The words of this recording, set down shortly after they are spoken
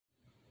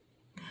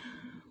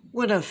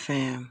What up,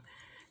 fam?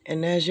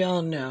 And as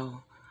y'all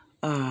know,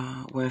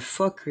 when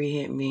fuckery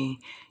hit me,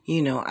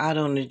 I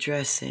don't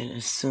address it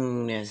as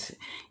soon as,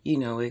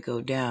 it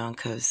go down,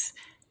 because,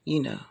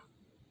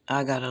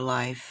 I got a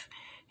life,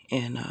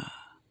 and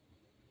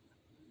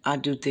I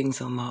do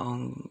things on my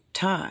own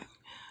time.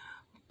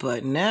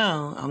 But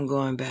now I'm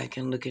going back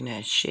and looking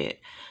at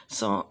shit.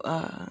 So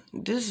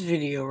this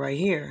video right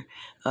here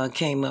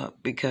came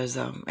up because,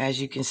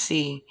 as you can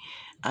see,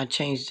 I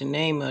changed the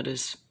name of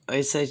this.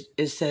 It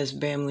says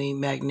Bamley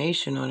Mag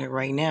Nation on it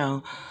right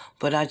now,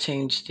 but I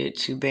changed it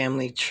to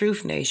Bamley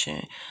Truth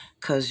Nation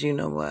because you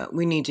know what?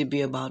 We need to be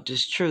about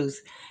this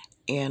truth.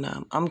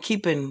 And I'm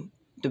keeping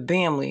the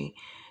Bamley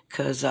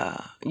because,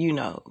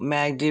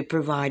 Mag did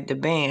provide the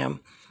BAM,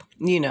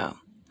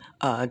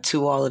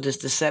 to all of this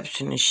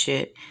deception and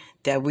shit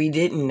that we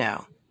didn't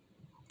know.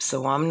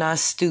 So I'm not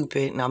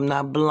stupid and I'm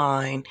not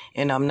blind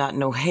and I'm not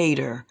no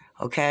hater,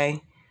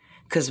 okay?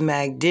 Because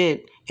Mag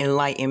did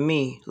enlighten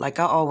me. Like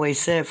I always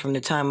said from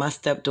the time I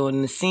stepped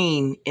on the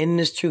scene in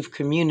this truth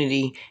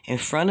community in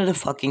front of the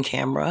fucking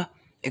camera,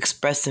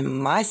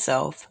 expressing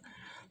myself,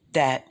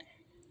 that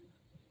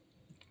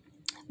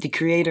the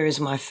creator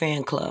is my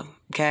fan club,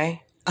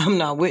 okay? I'm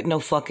not with no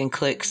fucking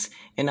clicks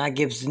and I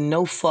gives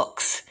no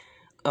fucks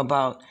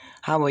about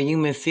how a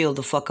human feel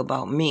the fuck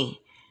about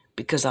me,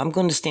 because I'm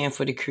going to stand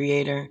for the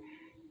creator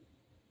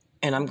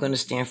and I'm going to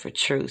stand for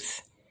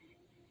truth.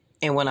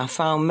 And when I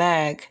found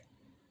Mag,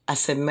 I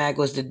said Mag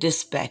was the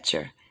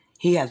dispatcher.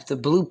 He has the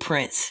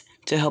blueprints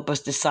to help us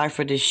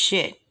decipher this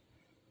shit.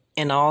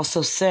 And I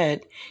also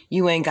said,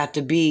 you ain't got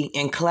to be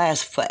in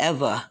class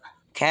forever,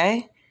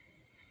 okay?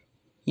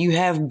 You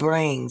have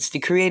brains. The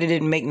creator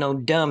didn't make no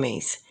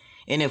dummies.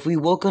 And if we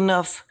woke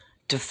enough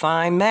to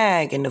find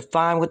Mag and to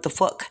find what the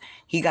fuck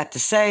he got to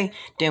say,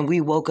 then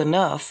we woke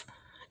enough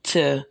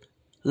to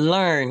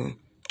learn,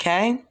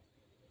 okay?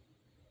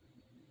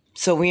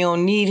 So we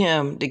don't need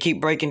him to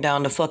keep breaking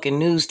down the fucking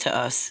news to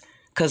us,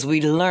 because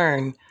we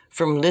learn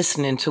from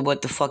listening to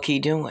what the fuck he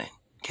doing,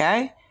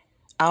 okay?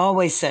 I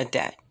always said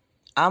that.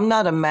 I'm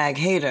not a Mag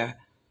hater,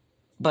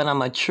 but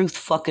I'm a truth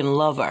fucking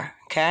lover,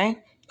 okay?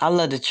 I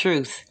love the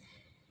truth.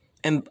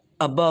 And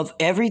above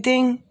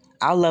everything,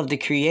 I love the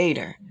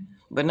creator.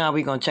 But now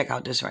we're going to check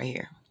out this right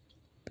here.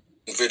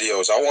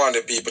 Videos, I want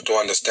the people to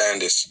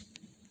understand this.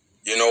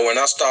 You know, when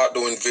I start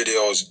doing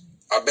videos,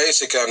 I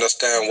basically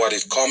understand what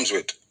it comes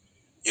with.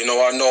 You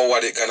know, I know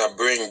what it's gonna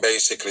bring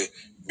basically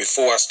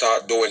before I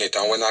start doing it.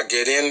 And when I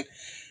get in,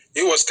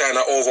 it was kind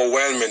of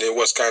overwhelming. It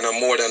was kind of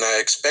more than I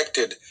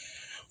expected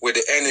with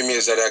the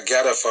enemies that I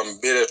gathered from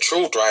Bitter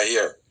Truth right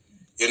here.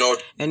 You know,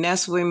 and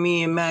that's where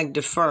me and Mag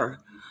differ,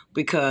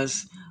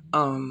 because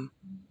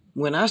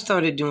when I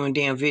started doing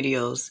damn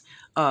videos,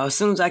 as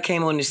soon as I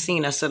came on the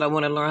scene, I said I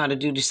want to learn how to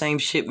do the same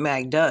shit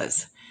Mag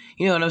does.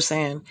 You know what I'm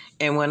saying?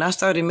 And when I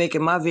started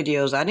making my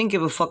videos, I didn't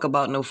give a fuck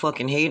about no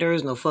fucking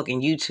haters, no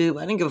fucking YouTube.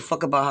 I didn't give a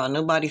fuck about how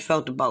nobody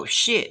felt about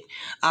shit.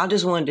 I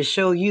just wanted to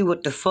show you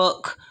what the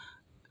fuck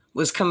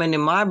was coming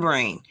in my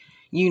brain,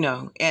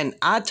 And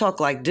I talk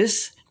like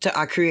this to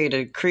our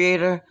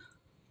creator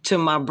to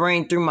my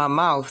brain through my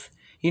mouth.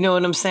 You know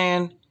what I'm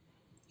saying?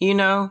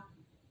 The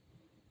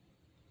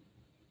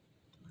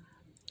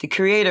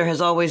creator has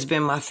always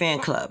been my fan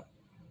club.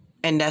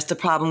 And that's the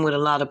problem with a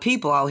lot of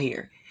people out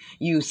here.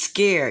 You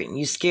scared.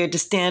 You scared to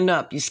stand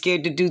up. You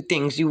scared to do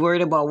things. You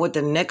worried about what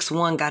the next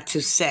one got to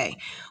say.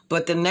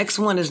 But the next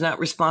one is not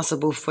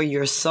responsible for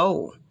your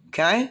soul.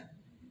 Okay?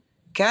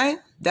 Okay?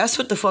 That's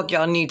what the fuck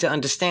y'all need to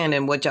understand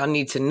and what y'all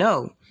need to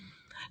know.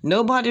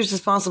 Nobody's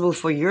responsible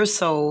for your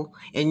soul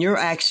and your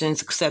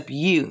actions except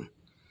you.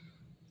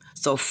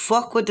 So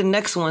fuck what the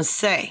next one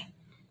say.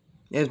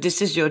 If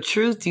this is your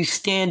truth, you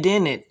stand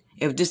in it.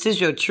 If this is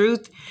your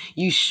truth,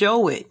 you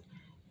show it.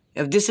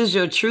 If this is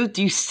your truth,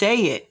 you say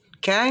it.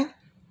 Okay?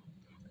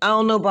 I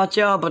don't know about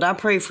y'all, but I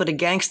pray for the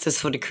gangsters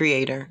for the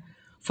creator.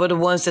 For the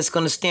ones that's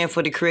going to stand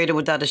for the creator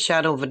without a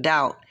shadow of a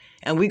doubt.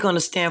 And we're going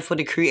to stand for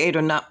the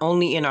creator not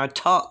only in our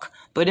talk,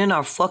 but in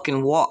our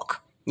fucking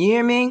walk. You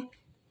hear me?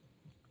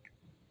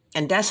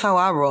 And that's how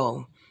I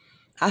roll.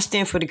 I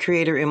stand for the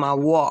creator in my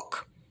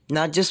walk,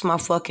 not just my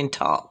fucking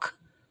talk.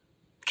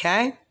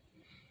 Okay?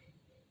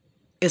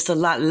 It's a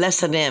lot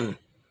less of them.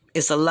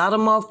 It's a lot of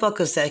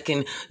motherfuckers that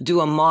can do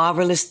a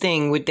marvelous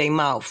thing with their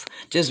mouth.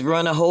 Just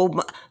run a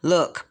whole...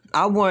 Look,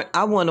 I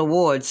won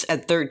awards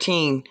at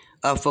 13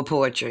 for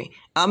poetry.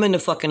 I'm in the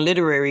fucking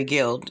literary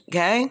guild,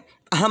 okay?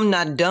 I'm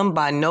not dumb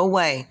by no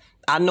way.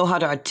 I know how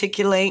to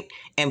articulate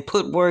and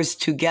put words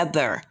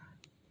together.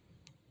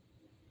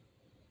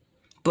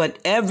 But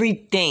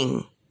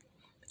everything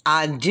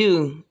I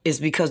do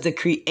is because the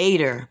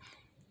creator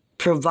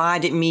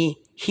provided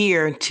me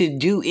here to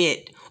do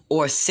it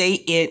or say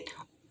it,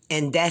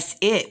 and that's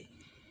it.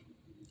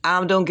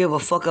 I don't give a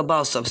fuck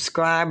about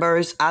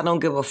subscribers. I don't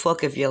give a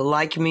fuck if you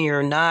like me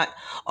or not.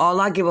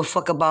 All I give a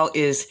fuck about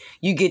is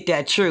you get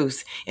that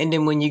truth. And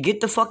then when you get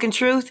the fucking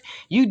truth,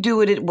 you do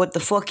it what the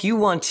fuck you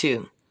want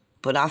to.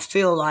 But I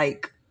feel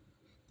like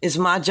it's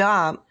my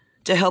job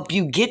to help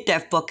you get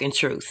that fucking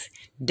truth.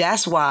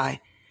 That's why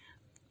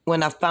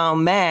when I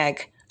found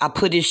Mag, I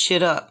put his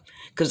shit up.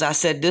 Because I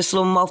said, this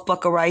little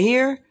motherfucker right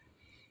here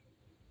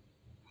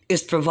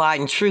is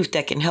providing truth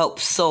that can help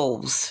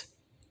souls.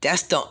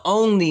 That's the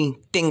only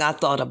thing I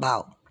thought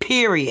about.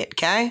 Period,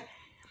 okay?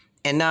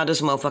 And now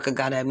this motherfucker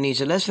got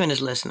amnesia. Let's finish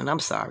listening. I'm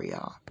sorry,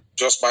 y'all.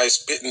 Just by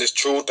spitting this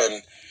truth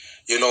and,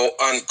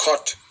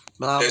 uncut,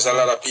 there's a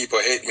lot of people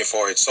hate me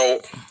for it. So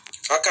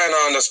I kind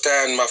of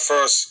understand my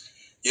first,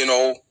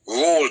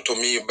 rule to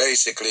me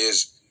basically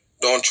is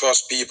don't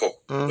trust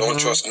people. Don't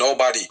trust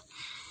nobody.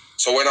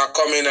 So when I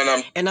come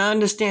in and I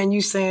understand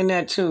you saying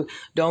that too.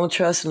 Don't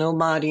trust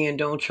nobody and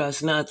don't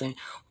trust nothing.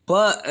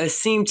 But it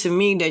seemed to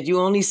me that you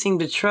only seem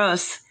to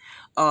trust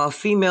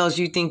females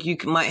you think you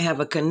might have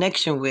a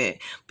connection with,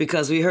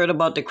 because we heard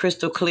about the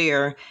crystal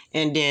clear,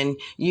 and then,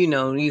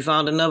 you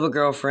found another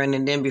girlfriend,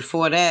 and then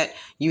before that,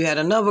 you had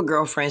another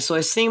girlfriend. So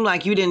it seemed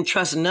like you didn't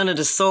trust none of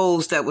the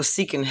souls that were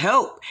seeking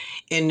help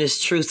in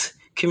this truth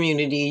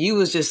community. You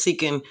was just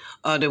seeking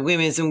the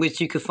women's in which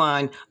you could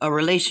find a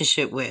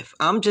relationship with.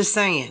 I'm just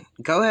saying.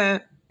 Go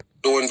ahead.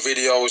 Doing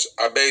videos,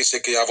 I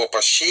basically have up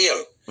a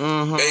shield.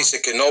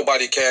 Basically,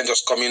 nobody can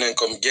just come in and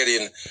come get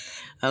in.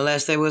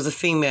 Unless there was a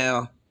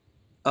female.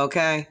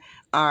 Okay?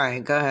 All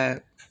right, go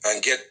ahead.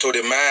 And get to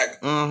the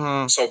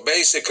mag. So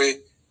basically,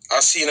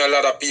 I've seen a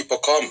lot of people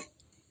come.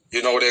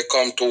 They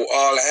come to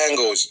all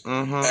angles.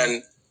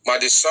 And my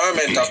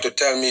discernment have to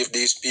tell me if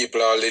these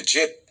people are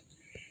legit.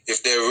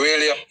 If they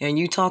really... And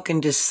you talking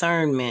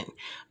discernment,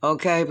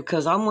 okay?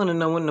 Because I want to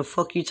know what the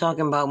fuck you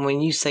talking about when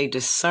you say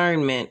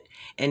discernment,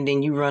 and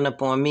then you run up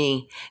on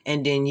me,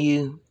 and then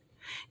you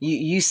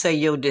say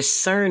your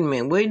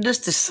discernment. Where does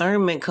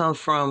discernment come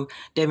from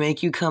that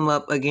make you come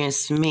up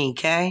against me,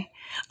 okay?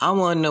 I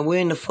want to know where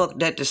in the fuck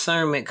that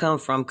discernment come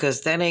from,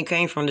 because that ain't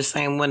came from the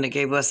same one that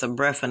gave us a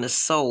breath and a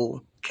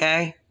soul,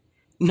 okay?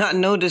 Not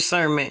no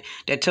discernment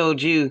that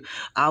told you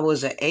I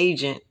was an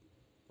agent.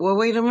 Well,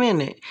 wait a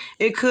minute.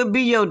 It could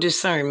be your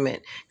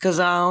discernment, because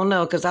I don't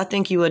know, because I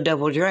think you a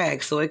double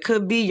drag. So it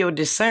could be your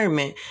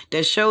discernment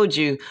that showed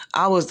you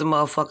I was the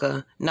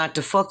motherfucker not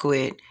to fuck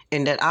with,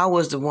 and that I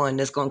was the one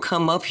that's going to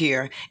come up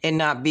here and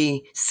not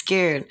be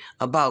scared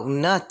about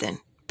nothing.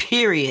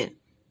 Period.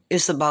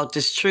 It's about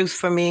this truth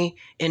for me,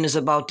 and it's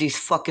about these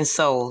fucking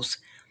souls.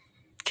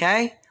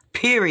 Okay?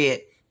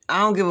 Period. I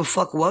don't give a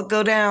fuck what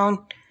go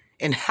down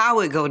and how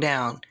it go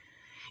down.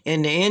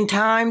 In the end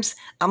times,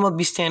 I'm going to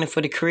be standing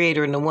for the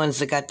creator and the ones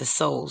that got the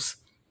souls.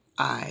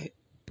 All right.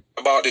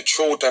 About the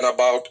truth and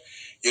about,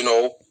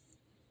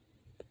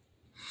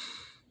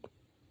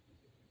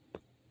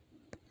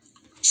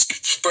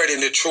 spreading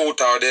the truth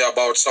out there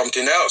about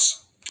something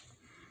else.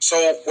 So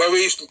when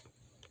we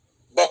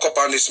buck up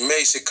on this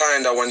Macy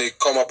kinda when they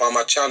come up on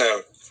my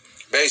channel,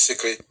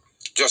 basically,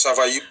 just have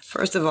a...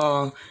 First of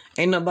all,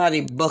 ain't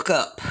nobody buck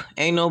up.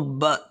 Ain't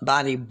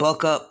nobody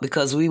buck up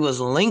because we was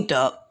linked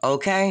up,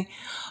 okay?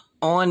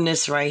 On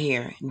this right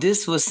here.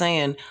 This was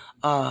saying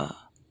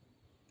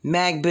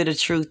Mag Bitter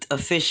Truth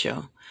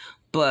Official.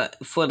 But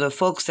for the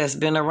folks that's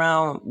been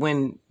around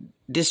when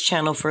this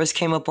channel first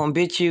came up on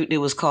BitChute, it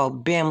was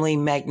called Bamley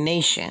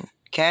Magnation,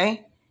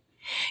 okay?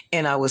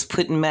 And I was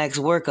putting Mag's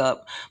work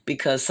up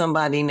because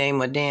somebody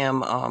named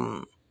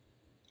a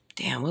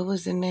what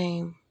was the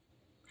name?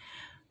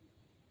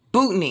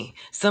 Bootney.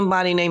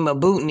 Somebody named a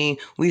Bootney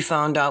we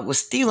found out was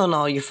stealing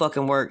all your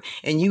fucking work.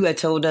 And you had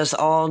told us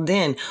all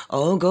then,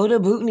 oh, go to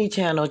Bootney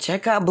channel.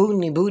 Check out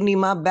Bootney. Bootney,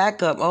 my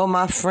backup. Oh,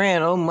 my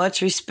friend. Oh,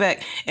 much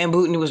respect. And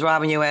Bootney was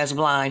robbing your ass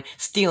blind,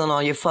 stealing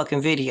all your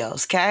fucking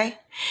videos, okay?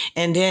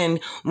 And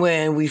then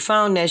when we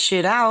found that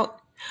shit out,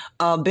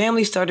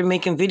 Bamley started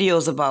making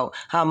videos about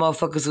how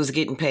motherfuckers was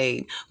getting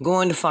paid,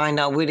 going to find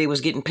out where they was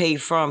getting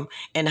paid from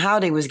and how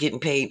they was getting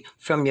paid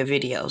from your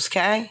videos,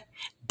 okay?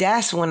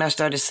 That's when I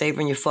started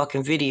saving your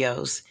fucking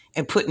videos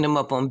and putting them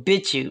up on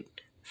BitChute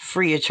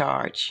free of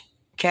charge,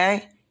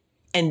 okay?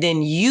 And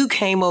then you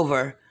came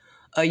over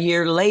a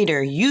year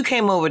later. You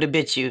came over to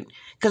BitChute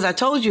because I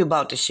told you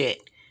about the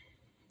shit.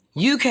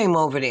 You came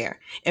over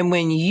there. And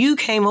when you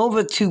came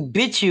over to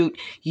BitChute,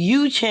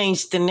 you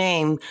changed the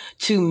name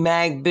to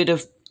Mag Bitter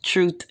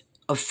Truth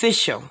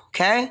Official,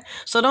 okay?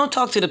 So don't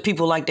talk to the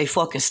people like they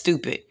fucking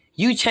stupid.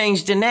 You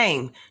changed the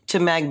name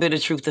to Mag Bitter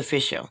Truth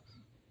Official.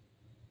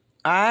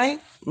 All right?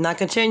 Now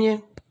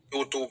continue.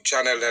 YouTube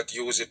channel that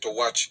use it to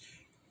watch,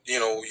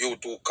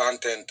 YouTube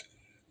content.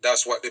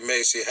 That's what the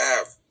Macy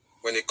have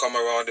when they come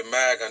around the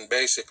mag and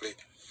basically,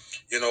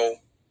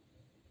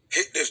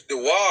 hit the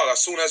wall.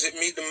 As soon as it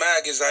meet the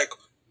mag, it's like,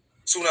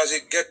 as soon as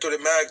it get to the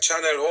mag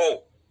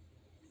channel,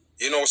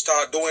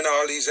 start doing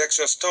all these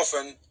extra stuff,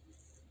 and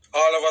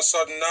all of a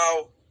sudden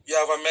now you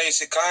have a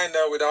Macy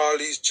kinda with all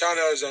these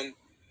channels and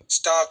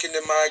stalking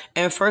the mag.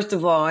 And first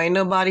of all, ain't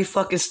nobody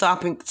fucking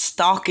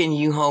stalking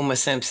you, Homer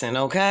Simpson,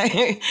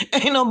 okay?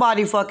 Ain't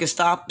nobody fucking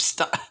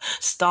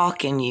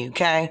stalking you,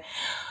 okay?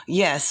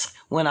 Yes,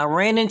 when I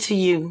ran into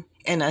you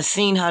and I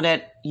seen how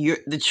the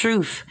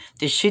truth,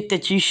 the shit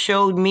that you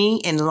showed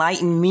me,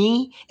 enlightened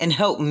me and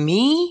helped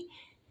me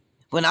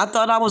When I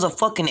thought I was a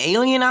fucking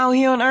alien out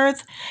here on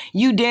Earth,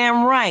 you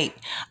damn right.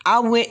 I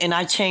went and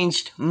I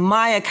changed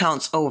my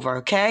accounts over,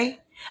 okay?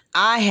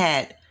 I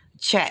had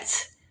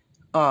chats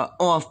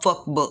on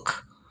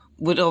Fuckbook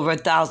with over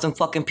 1,000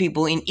 fucking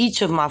people in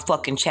each of my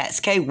fucking chats,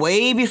 okay?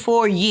 Way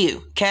before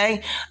you,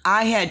 okay?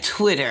 I had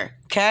Twitter,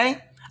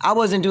 okay? I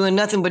wasn't doing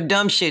nothing but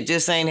dumb shit,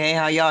 just saying, hey,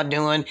 how y'all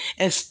doing?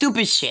 And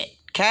stupid shit,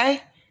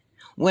 okay?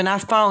 When I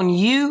found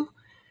you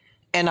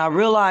and I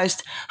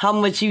realized how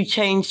much you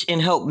changed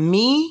and helped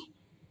me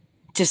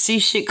to see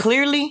shit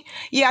clearly,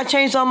 yeah, I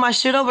changed all my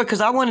shit over because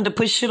I wanted to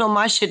put shit on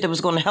my shit that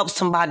was going to help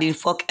somebody the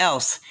fuck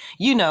else.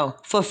 You know,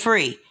 for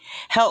free.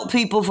 Help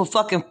people for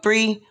fucking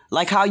free,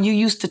 like how you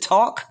used to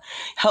talk.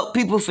 Help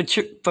people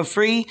for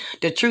free.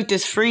 The truth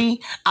is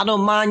free. I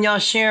don't mind y'all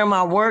sharing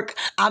my work.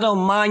 I don't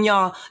mind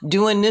y'all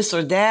doing this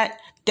or that.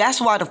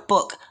 That's why the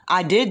fuck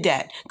I did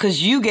that.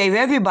 Because you gave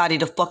everybody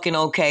the fucking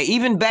okay.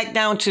 Even back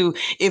down to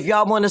if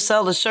y'all want to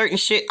sell a shirt and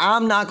shit,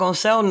 I'm not going to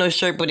sell no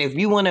shirt. But if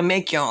you want to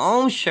make your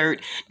own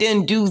shirt,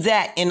 then do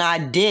that. And I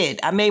did.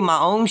 I made my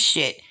own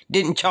shit.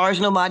 Didn't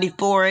charge nobody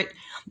for it.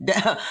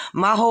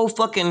 My whole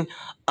fucking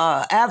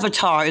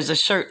avatar is a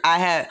shirt I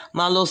had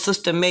my little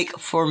sister make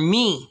for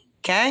me.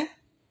 Okay?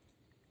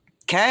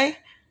 Okay?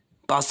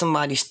 About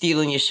somebody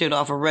stealing your shit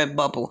off of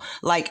Redbubble.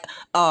 Like,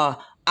 I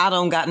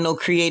don't got no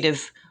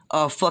creative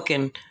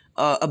fucking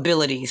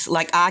abilities.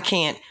 Like I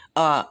can't,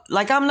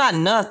 like I'm not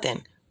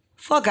nothing.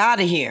 Fuck out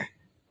of here.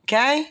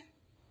 Okay?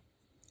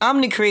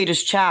 I'm the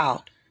creator's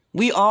child.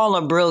 We all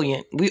are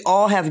brilliant. We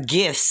all have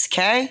gifts.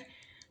 Okay?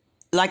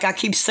 Like I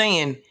keep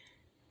saying,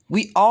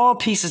 we all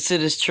pieces to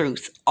this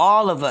truth.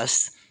 All of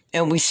us.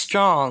 And we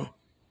strong.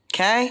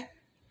 Okay?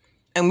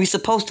 And we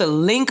supposed to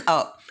link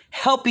up,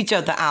 help each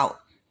other out.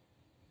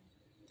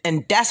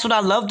 And that's what I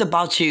loved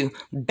about you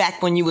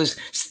back when you was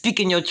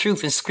speaking your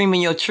truth and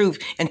screaming your truth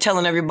and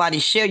telling everybody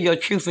share your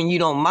truth and you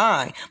don't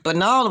mind. But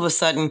now all of a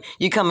sudden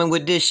you coming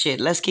with this shit.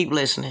 Let's keep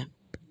listening.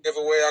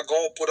 Everywhere I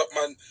go, put up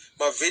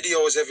my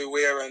videos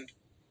everywhere, and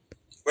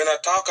when I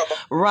talk about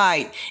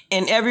right,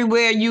 and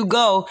everywhere you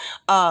go,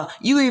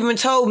 you even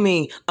told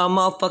me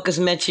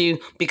motherfuckers met you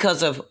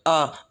because of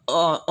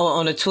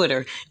on the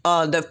Twitter.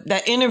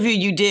 That interview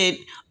you did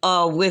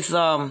with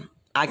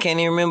I can't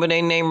even remember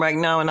their name right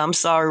now, and I'm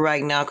sorry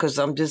right now because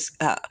I'm just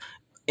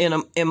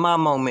in my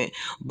moment.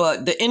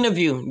 But the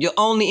interview, your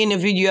only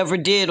interview you ever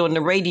did on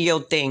the radio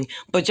thing,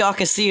 but y'all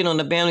can see it on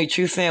the Bamley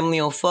True Family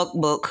on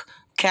Fuckbook,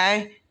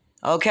 okay?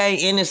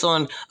 Okay, and it's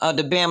on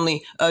the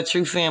Bamley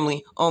True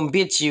Family on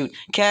BitChute,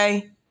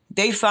 okay?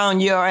 They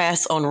found your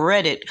ass on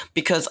Reddit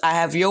because I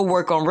have your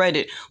work on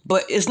Reddit.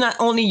 But it's not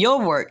only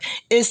your work.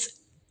 It's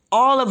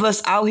all of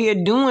us out here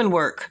doing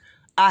work.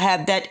 I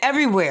have that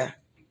everywhere,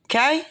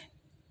 okay?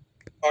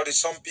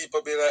 some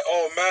people be like,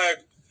 oh,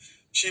 Mag,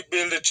 she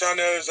built the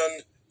channels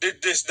and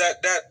did this,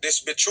 that.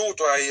 This be truth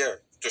right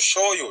here to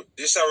show you.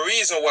 This is a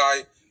reason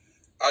why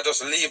I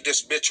just leave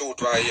this bitch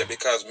out right here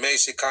because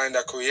Macy kind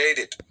of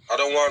created. I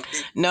don't want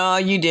people. No,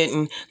 you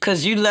didn't.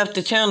 Because you left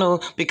the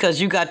channel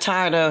because you got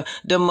tired of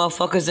the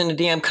motherfuckers in the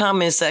damn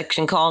comment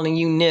section calling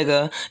you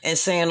nigga and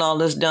saying all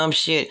this dumb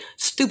shit.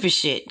 Stupid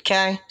shit,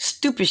 okay?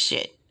 Stupid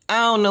shit.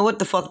 I don't know what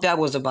the fuck that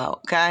was about,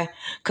 okay?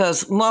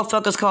 Because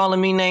motherfuckers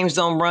calling me names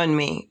don't run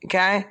me,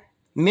 okay?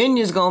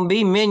 Minions gonna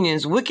be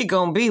minions. Wicked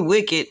gonna be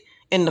wicked.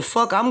 And the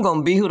fuck, I'm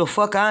gonna be who the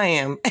fuck I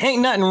am.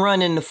 Ain't nothing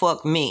running the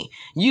fuck me.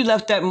 You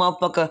left that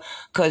motherfucker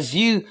because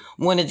you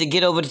wanted to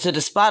get over to the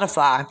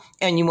Spotify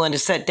and you wanted to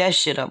set that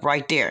shit up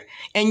right there.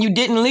 And you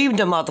didn't leave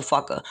the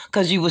motherfucker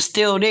because you was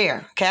still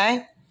there,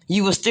 okay?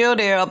 You was still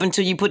there up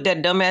until you put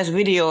that dumbass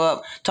video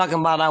up talking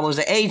about I was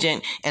an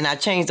agent and I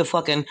changed the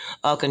fucking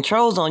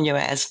controls on your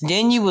ass.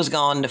 Then you was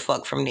gone the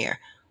fuck from there.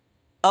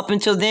 Up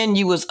until then,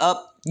 you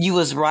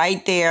was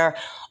right there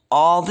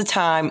all the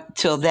time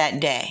till that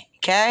day.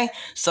 Okay?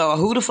 So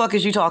who the fuck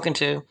is you talking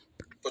to?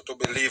 But to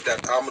believe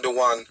that I'm the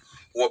one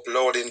who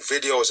uploading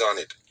videos on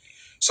it.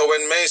 So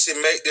when Macy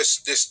make this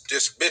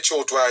bitch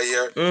out right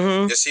here,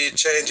 you see it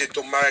change it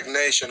to Mag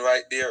Nation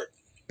right there.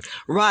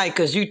 Right,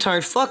 because you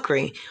turned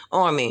fuckery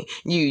on me.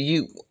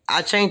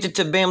 I changed it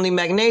to Bamley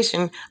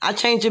Magnation. I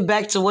changed it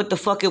back to what the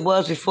fuck it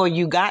was before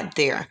you got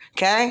there,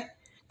 okay?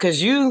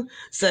 Because you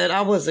said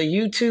I was a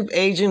YouTube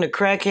agent, a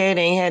crackhead,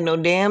 ain't had no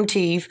damn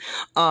teeth,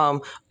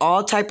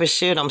 all type of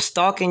shit. I'm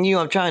stalking you.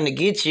 I'm trying to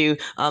get you.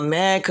 I'm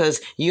mad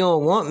because you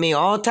don't want me.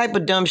 All type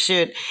of dumb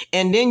shit.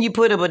 And then you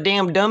put up that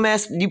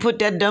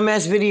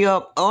dumbass video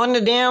up on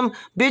the damn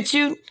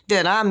BitChute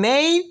that I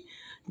made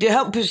to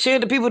help share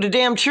the people the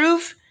damn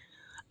truth.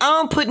 I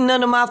don't put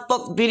none of my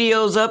fuck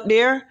videos up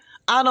there.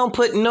 I don't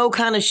put no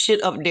kind of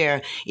shit up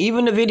there.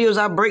 Even the videos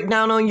I break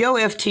down on your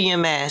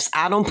FTM ass,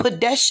 I don't put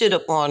that shit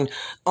up on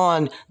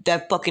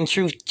that fucking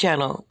truth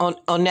channel,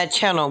 on that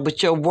channel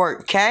with your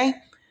work, okay?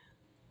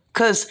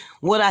 Because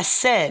what I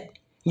said,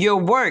 your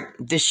work,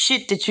 the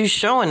shit that you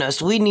showing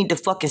us, we need to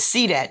fucking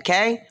see that,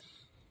 okay?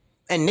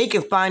 And they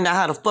can find out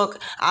how the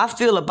fuck I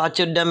feel about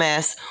your dumb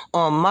ass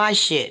on my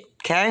shit,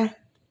 okay?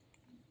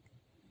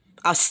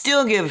 I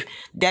still give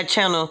that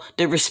channel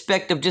the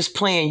respect of just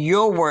playing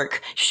your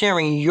work,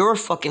 sharing your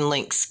fucking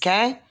links,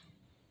 okay?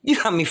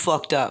 You got me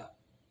fucked up,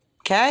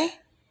 okay?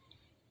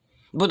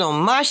 But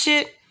on my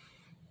shit,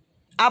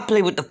 I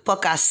play what the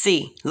fuck I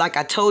see. Like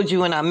I told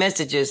you in our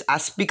messages, I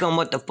speak on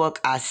what the fuck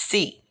I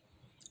see.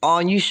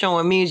 All you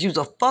showing me is you's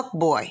a fuck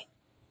boy.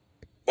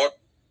 But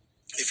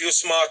if you're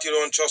smart, you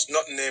don't trust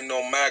nothing named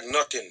no mag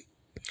nothing.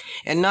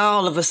 And now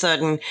all of a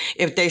sudden,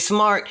 if they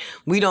smart,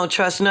 we don't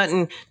trust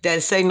nothing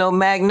that say no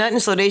mag nothing,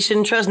 so they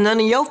shouldn't trust none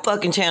of your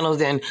fucking channels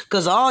then.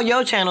 Because all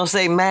your channels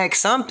say mag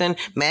something,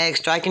 mag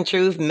striking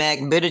truth,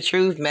 mag bitter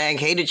truth, mag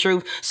hated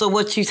truth. So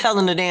what you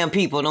telling the damn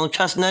people? Don't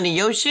trust none of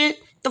your shit?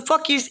 The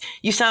fuck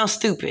you sound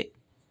stupid.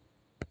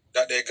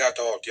 That they got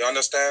out, you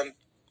understand?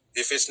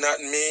 If it's not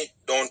me,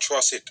 don't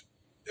trust it.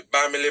 The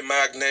family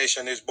mag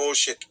nation is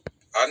bullshit.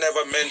 I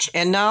never mentioned.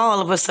 And now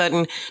all of a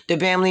sudden, the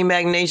family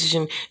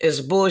magnation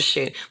is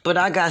bullshit. But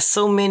I got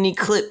so many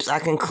clips I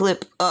can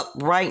clip up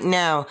right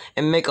now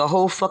and make a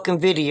whole fucking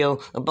video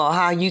about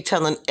how you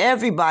telling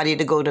everybody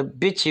to go to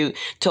BitChute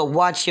to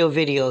watch your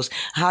videos.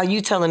 How you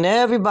telling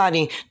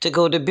everybody to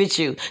go to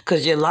BitChute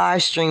because your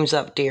live stream's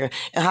up there.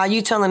 And how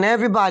you telling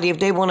everybody if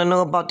they want to know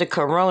about the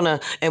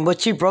corona and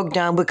what you broke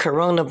down with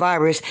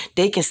coronavirus,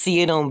 they can see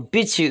it on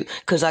BitChute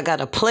because I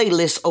got a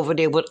playlist over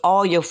there with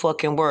all your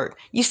fucking work.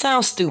 You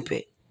sound stupid.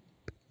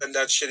 And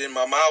that shit in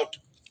my mouth.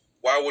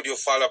 Why would you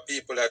follow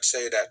people that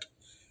say that?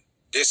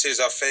 This is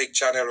a fake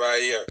channel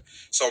right here.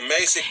 So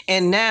Macy.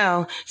 And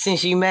now,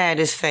 since you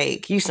mad, it's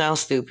fake. You sound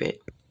stupid.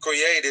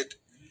 Created,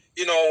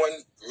 you know, when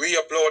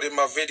re-uploading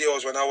my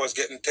videos when I was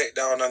getting taken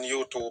down on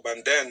YouTube,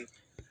 and then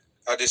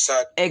I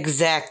decided.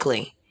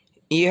 Exactly.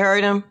 You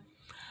heard him?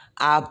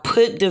 I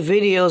put the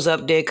videos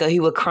up there because he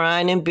was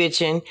crying and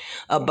bitching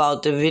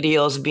about the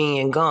videos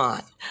being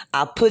gone.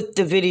 I put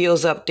the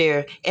videos up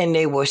there and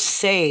they were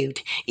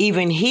saved.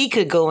 Even he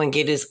could go and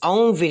get his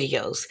own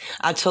videos.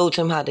 I told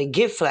him how to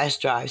get flash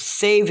drives,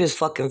 save his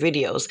fucking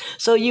videos.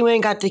 So you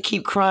ain't got to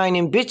keep crying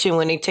and bitching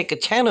when they take a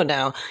channel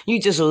down. You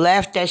just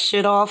laugh that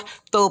shit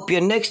off, throw up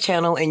your next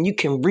channel, and you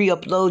can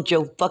re-upload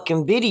your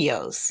fucking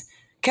videos.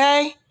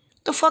 Okay?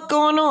 The fuck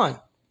going on?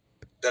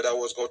 That I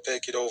was going to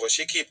take it over.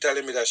 She keep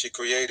telling me that she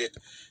created,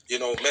 you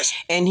know, mess.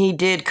 And he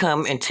did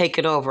come and take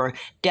it over.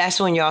 That's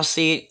when y'all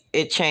see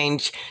it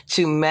change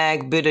to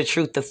Mag Bitter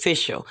Truth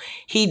Official.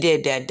 He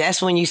did that.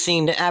 That's when you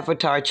seen the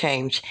avatar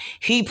change.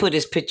 He put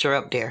his picture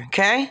up there,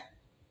 okay?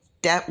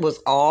 That was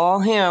all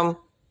him,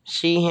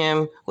 she,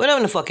 him,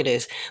 whatever the fuck it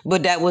is.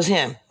 But that was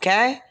him,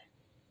 okay?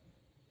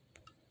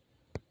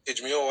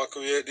 Me, oh, I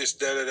create this,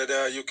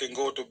 da-da-da-da. You can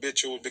go to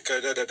BitChute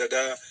because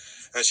da-da-da-da.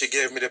 And she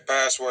gave me the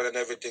password and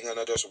everything, and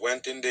I just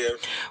went in there.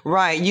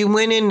 Right, you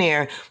went in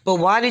there. But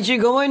why did you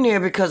go in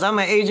there? Because I'm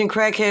an agent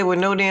crackhead with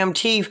no damn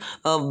teeth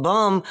of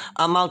bum.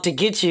 I'm out to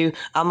get you.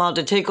 I'm out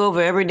to take over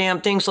every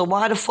damn thing. So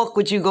why the fuck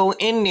would you go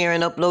in there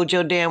and upload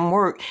your damn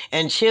work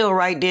and chill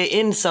right there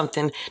in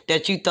something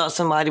that you thought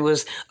somebody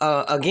was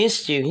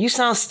against you? You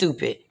sound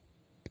stupid.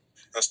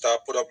 I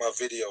start put up my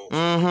video.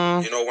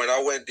 Mm-hmm. You know, when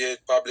I went there,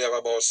 probably have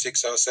about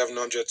 600 or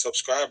 700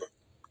 subscribers.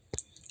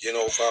 You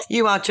know,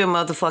 you out your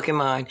motherfucking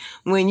mind.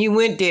 When you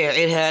went there,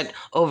 it had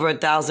over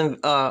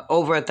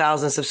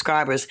 1,000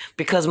 subscribers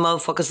because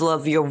motherfuckers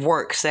love your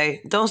work.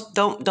 Say,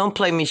 don't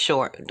play me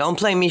short. Don't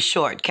play me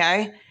short,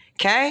 okay?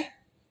 Okay?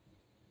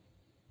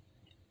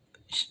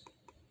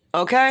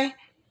 Okay?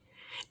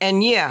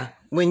 And yeah,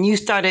 when you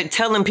started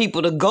telling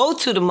people to go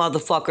to the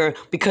motherfucker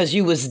because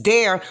you was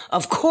there,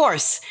 of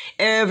course,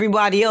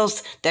 everybody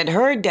else that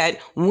heard that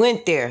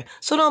went there.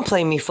 So don't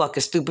play me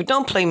fucking stupid.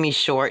 Don't play me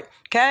short,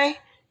 okay?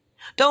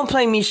 Don't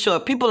play me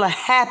short. People are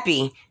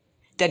happy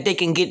that they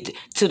can get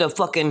to the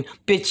fucking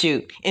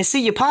BitChute and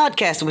see your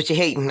podcast, what you're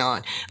hating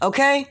on,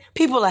 okay?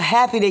 People are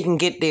happy they can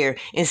get there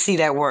and see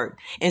that work.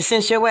 And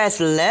since your ass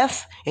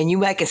left and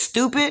you acting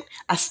stupid,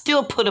 I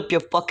still put up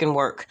your fucking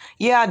work.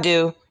 Yeah, I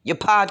do. Your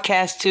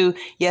podcast too.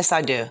 Yes,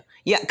 I do.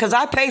 Yeah, because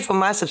I pay for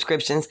my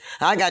subscriptions.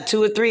 I got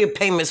 2 or 3 of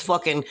payments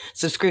fucking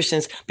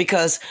subscriptions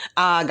because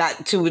I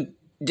got 2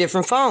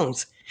 different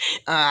phones.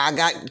 I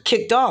got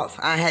kicked off.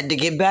 I had to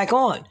get back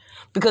on.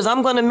 Because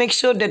I'm going to make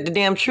sure that the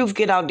damn truth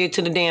get out there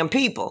to the damn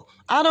people.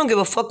 I don't give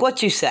a fuck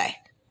what you say.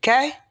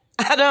 Okay?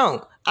 I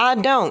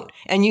don't.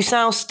 And you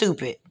sound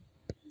stupid.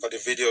 For the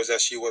videos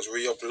that she was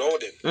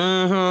re-uploading.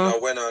 Mm-hmm. And I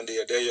went on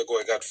there. There you go.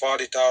 I got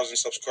 40,000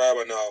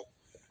 subscribers now.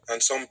 And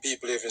some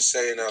people even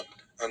saying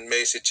on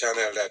Macy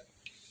channel that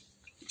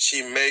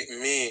she make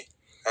me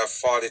have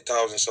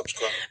 40,000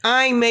 subscribers.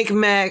 I ain't make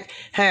Mac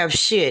have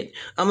shit.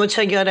 I'm going to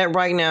tell y'all that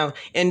right now.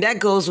 And that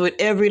goes with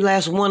every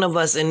last one of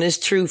us in this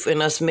truth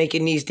and us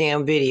making these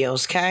damn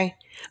videos, okay?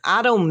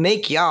 I don't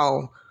make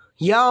y'all.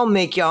 Y'all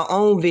make your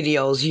own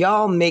videos.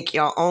 Y'all make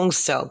your own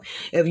self.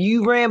 If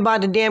you ran by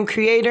the damn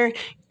creator,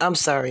 I'm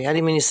sorry, I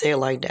didn't mean to say it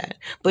like that.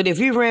 But if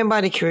you ran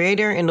by the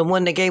creator and the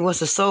one that gave us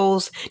the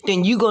souls,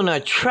 then you're going to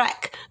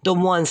attract the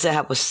ones that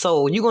have a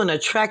soul. You're going to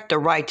attract the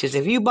righteous.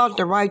 If you bought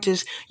the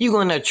righteous, you're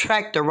going to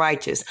attract the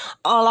righteous.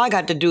 All I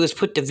got to do is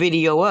put the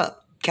video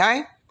up,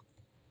 okay?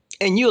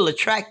 and you'll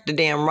attract the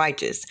damn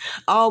righteous.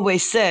 I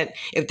always said,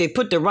 if they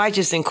put the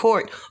righteous in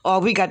court, all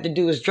we got to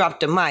do is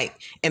drop the mic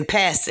and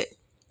pass it.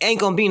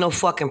 Ain't gonna be no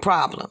fucking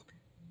problem.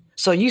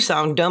 So you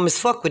sound dumb as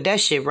fuck with that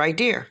shit right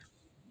there.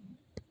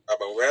 But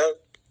well,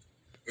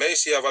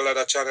 Macy have a lot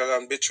of channel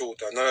and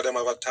BitChute, and none of them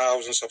have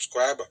 1,000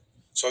 subscribers.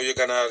 So you're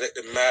gonna let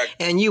them mad.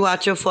 And you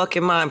out your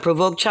fucking mind.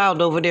 Provoke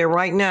Child over there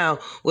right now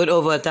with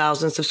over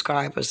 1,000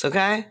 subscribers,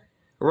 okay?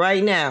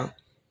 Right now.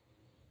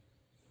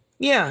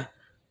 Yeah.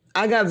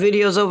 I got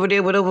videos over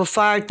there with over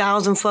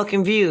 5,000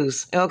 fucking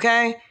views,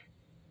 okay?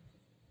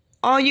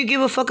 All you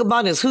give a fuck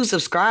about is who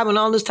subscribe and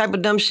all this type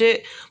of dumb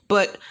shit.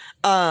 But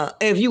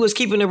if you was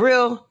keeping it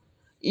real,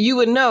 you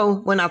would know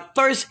when I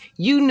first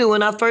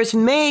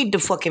made the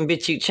fucking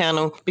BitChute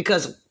channel,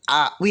 because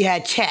we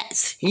had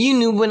chats. You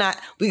knew when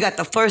we got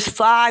the first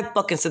 5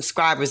 fucking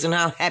subscribers and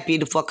how happy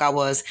the fuck I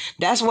was.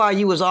 That's why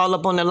you was all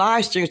up on the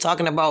live stream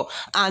talking about,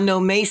 I know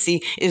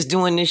Macy is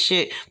doing this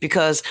shit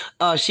because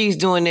she's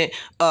doing it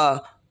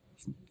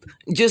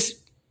just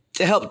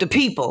to help the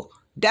people.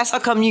 That's how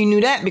come you knew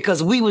that,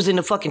 because we was in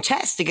the fucking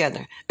chats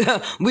together.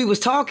 We was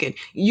talking.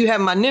 You had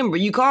my number.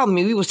 You called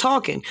me. We was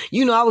talking.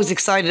 You know, I was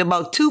excited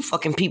about 2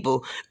 fucking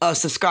people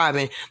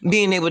subscribing,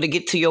 being able to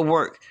get to your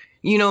work.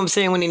 You know what I'm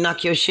saying? When they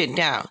knock your shit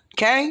down.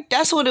 Okay?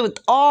 That's what it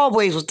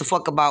always was the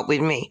fuck about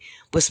with me.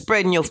 Was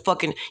spreading your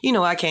fucking... You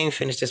know, I can't even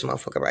finish this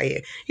motherfucker right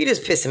here. He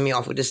just pissing me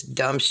off with this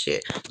dumb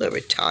shit. Little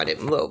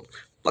retarded, little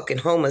fucking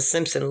Homer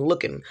Simpson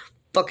looking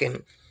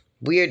fucking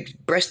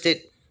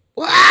weird-breasted...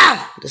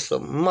 Wow! This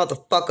little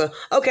motherfucker.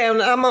 Okay, I'm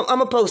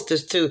gonna post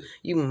this too.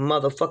 You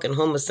motherfucking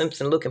Homer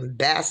Simpson looking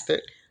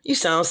bastard. You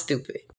sound stupid.